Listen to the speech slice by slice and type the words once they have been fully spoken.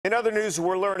In other news,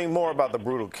 we're learning more about the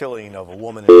brutal killing of a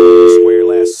woman in Market Square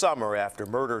last summer after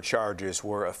murder charges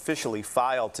were officially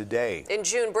filed today. In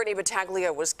June, Brittany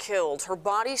Battaglia was killed, her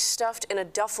body stuffed in a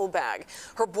duffel bag.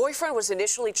 Her boyfriend was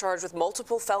initially charged with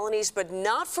multiple felonies, but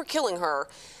not for killing her.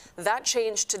 That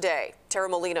changed today. Tara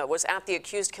Molina was at the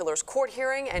accused killer's court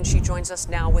hearing, and she joins us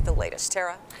now with the latest.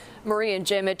 Tara? Marie and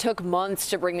Jim, it took months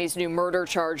to bring these new murder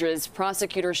charges.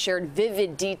 Prosecutors shared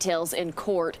vivid details in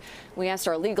court. We asked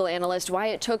our legal analyst why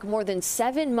it took more than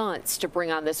 7 months to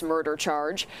bring on this murder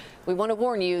charge. We want to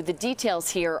warn you, the details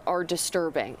here are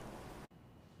disturbing.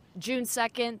 June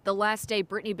 2nd, the last day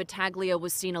Brittany Battaglia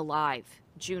was seen alive.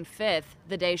 June 5th,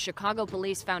 the day Chicago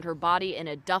police found her body in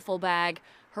a duffel bag,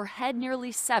 her head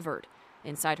nearly severed,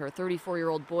 inside her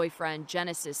 34-year-old boyfriend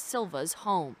Genesis Silva's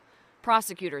home.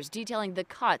 Prosecutors detailing the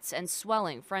cuts and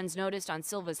swelling friends noticed on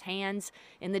Silva's hands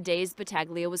in the days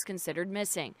Battaglia was considered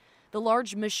missing. The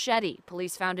large machete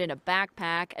police found in a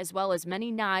backpack, as well as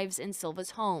many knives in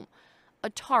Silva's home. A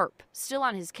tarp still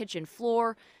on his kitchen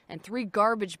floor, and 3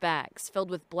 garbage bags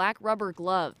filled with black rubber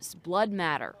gloves, blood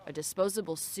matter, a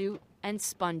disposable suit, and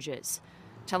sponges.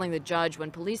 Telling the judge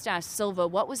when police asked Silva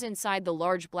what was inside the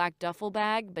large black duffel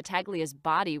bag Battaglia's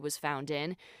body was found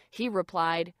in, he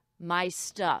replied, "My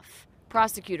stuff."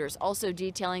 Prosecutors also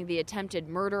detailing the attempted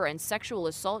murder and sexual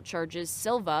assault charges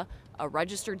Silva, a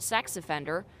registered sex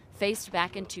offender, faced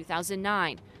back in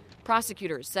 2009.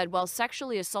 Prosecutors said while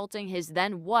sexually assaulting his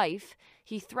then wife,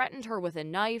 he threatened her with a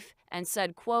knife and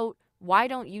said, quote, "Why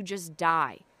don't you just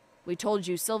die?" We told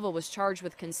you Silva was charged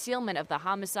with concealment of the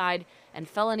homicide and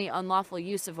felony unlawful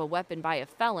use of a weapon by a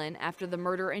felon after the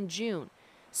murder in June.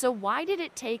 So why did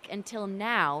it take until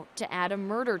now to add a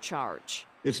murder charge?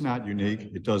 It's not unique.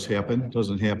 It does happen. It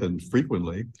doesn't happen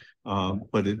frequently.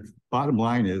 But bottom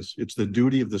line is, it's the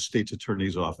duty of the state's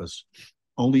attorney's office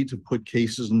only to put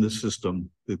cases in the system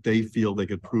that they feel they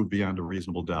could prove beyond a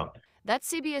reasonable doubt. That's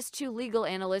CBS 2 legal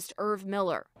analyst Irv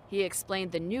Miller. He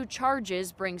explained the new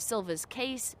charges bring Silva's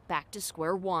case back to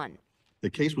square one. The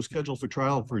case was scheduled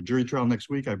for a jury trial next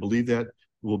week. I believe that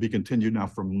will be continued now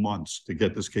for months to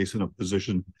get this case in a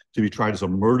position to be tried as a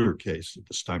murder case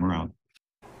this time around.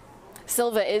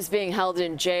 Silva is being held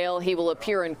in jail. He will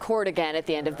appear in court again at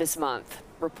the end of this month.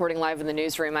 Reporting live in the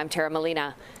newsroom, I'm Tara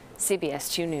Molina,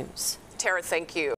 CBS 2 News. Tara, thank you.